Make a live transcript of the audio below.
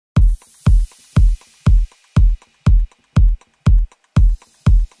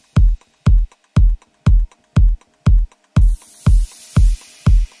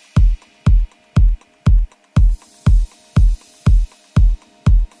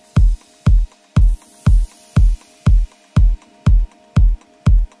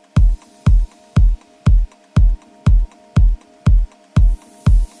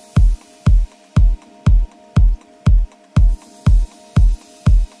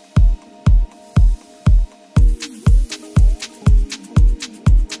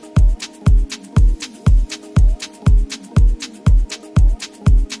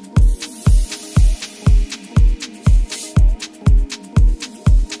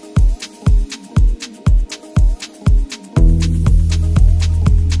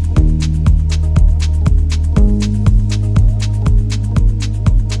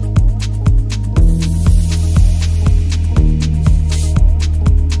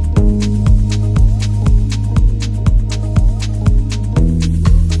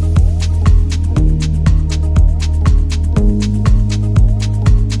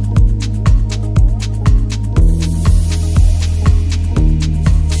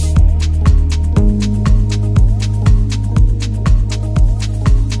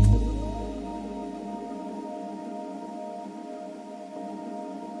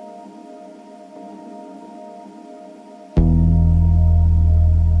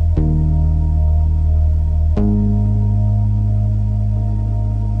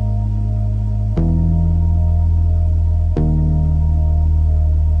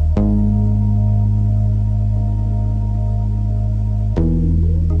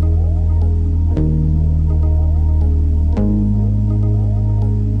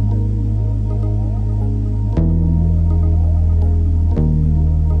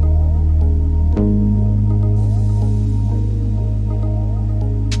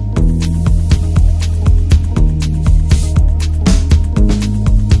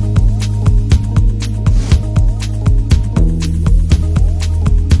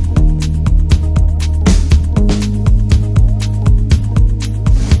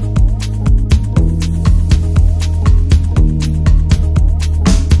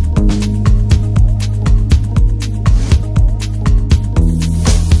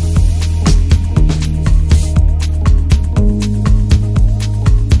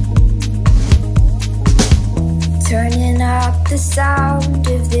sound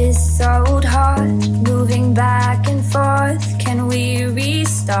of this old heart moving back and forth. Can we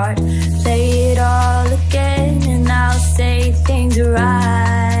restart? Play it all again and I'll say things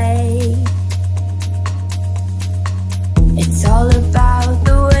right. It's all about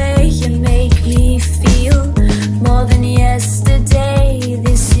the way you make me feel. More than yesterday,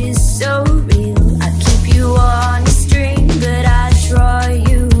 this is so real. I keep you on a string, but I draw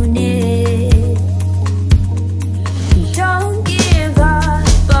you near. Don't give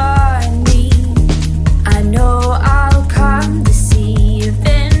up on me. I know I'll come to see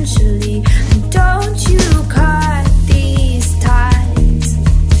eventually. Don't you cut these ties.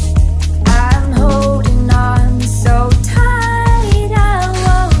 I'm holding on so tight, I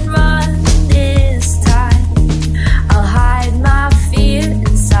won't run this time. I'll hide my fear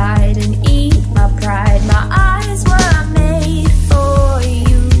inside and eat my pride. My eyes were made for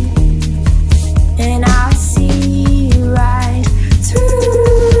you, and I see right through.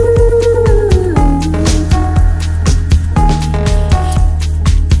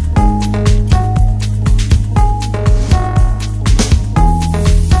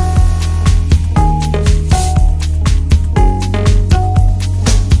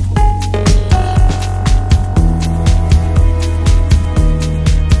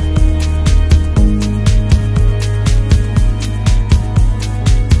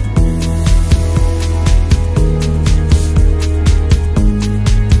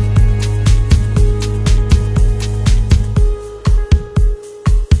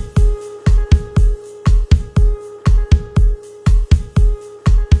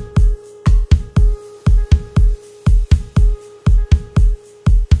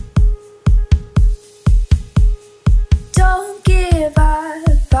 Don't give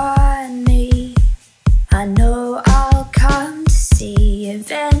up on me. I know I'll come to see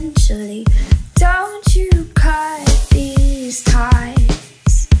eventually. Don't you